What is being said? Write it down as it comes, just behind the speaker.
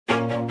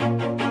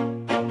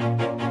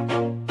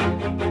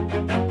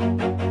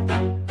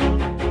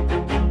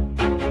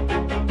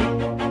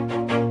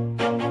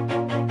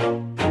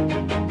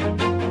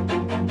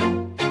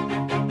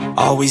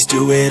Always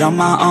do it on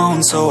my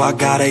own, so I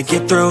gotta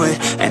get through it.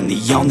 And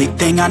the only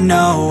thing I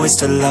know is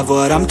to love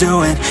what I'm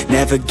doing.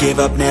 Never give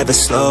up, never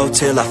slow,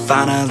 till I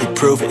finally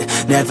prove it.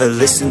 Never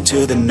listen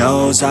to the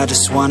no's, I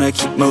just wanna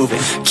keep moving.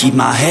 Keep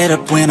my head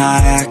up when I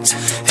act,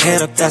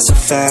 head up, that's a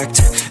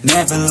fact.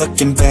 Never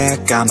looking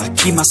back, I'ma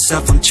keep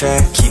myself on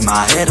track. Keep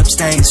my head up,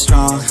 staying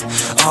strong,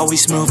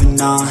 always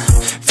moving on.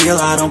 Feel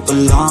I don't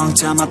belong,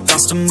 tell my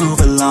thoughts to move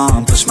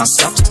along. Push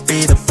myself to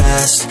be the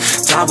best,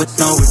 die with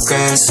no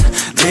regrets.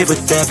 Live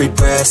with every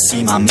breath,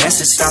 see my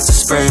message start to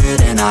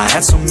spread. And I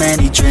had so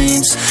many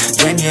dreams,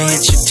 then you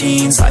hit your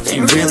teens. Life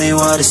ain't really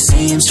what it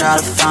seems, try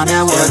to find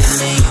out what it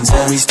means.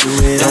 Always do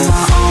it on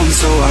my own,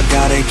 so I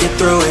gotta get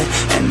through it.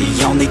 And the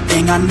only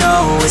thing I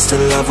know is to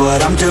love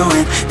what I'm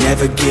doing.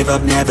 Never give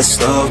up, never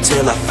slow,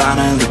 till I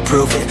finally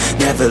prove it.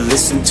 Never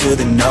listen to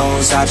the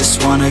no's, I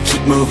just wanna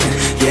keep moving.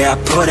 Yeah, I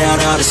put out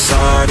all this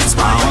art, it's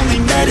my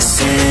only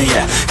medicine.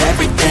 Yeah,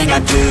 everything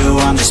I do,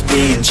 I'm just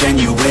being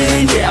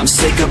genuine. Yeah, I'm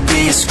sick of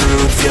being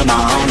screwed, feel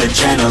my own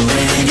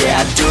adrenaline.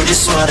 Yeah, I do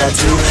just what I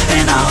do,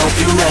 and I hope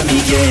you let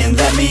me in,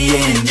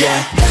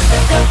 yeah.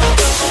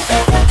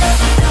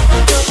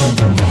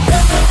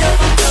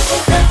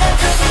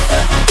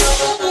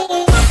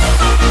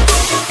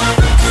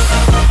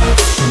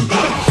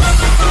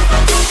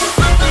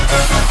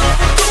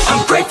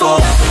 I'm grateful,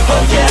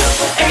 oh yeah,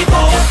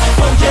 able,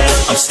 oh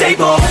yeah, I'm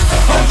stable,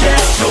 oh yeah,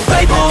 no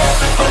label,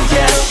 oh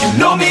yeah, you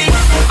know me,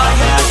 I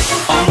have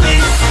only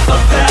a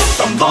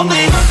path, I'm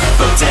lonely,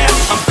 but damn,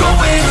 I'm going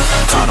to win.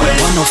 I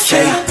don't want no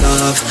fake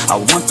love, I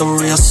want the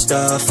real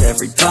stuff.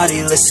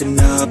 Everybody listen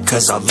up,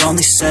 cause I'll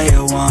only say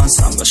it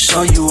once. I'm gonna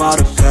show you all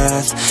the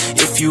path,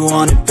 if you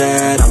want it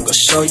bad. I'm gonna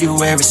show you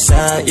where it's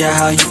at, yeah,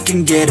 how you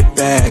can get it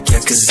back. Yeah,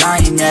 cause I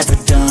ain't never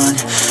done,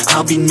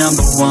 I'll be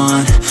number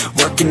one.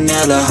 Working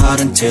hella hard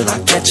until I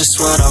get just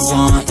what I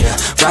want, yeah.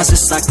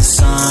 Rises like the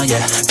sun,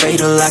 yeah,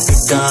 fatal like a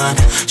gun.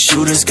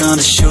 Shooters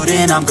gonna shoot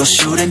and I'm gonna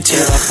shoot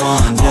until I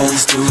fall.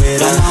 Always do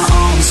it on my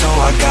own, so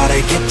I gotta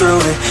get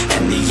through it.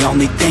 And the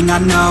only thing I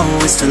know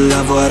is to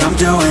love what I'm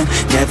doing.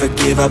 Never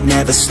give up,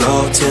 never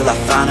slow, till I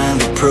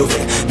finally prove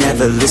it.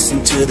 Never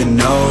listen to the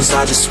no's,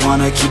 I just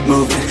wanna keep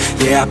moving.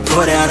 Yeah, I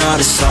put out all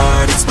this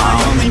art, it's my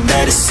only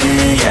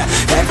medicine. Yeah,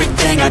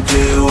 everything I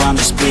do, I'm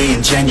just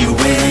being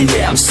genuine.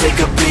 Yeah, I'm sick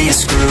of being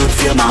screwed,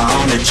 feel my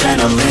own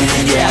adrenaline.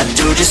 Yeah, I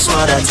do just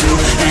what I do,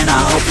 and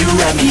I hope you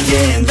let me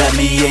in,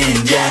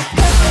 yeah.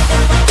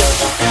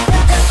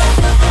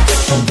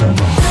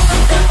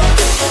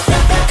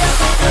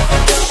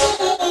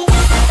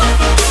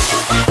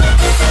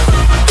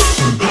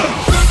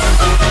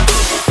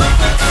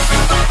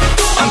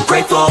 I'm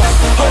grateful,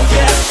 oh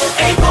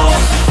yeah, able,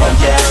 oh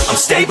yeah, I'm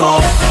stable,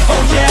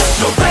 oh yeah,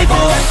 no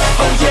label,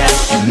 oh yeah,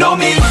 you know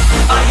me,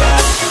 I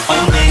have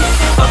only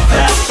a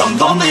path, I'm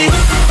lonely,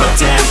 but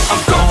damn,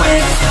 I'm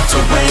going to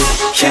win,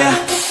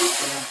 yeah.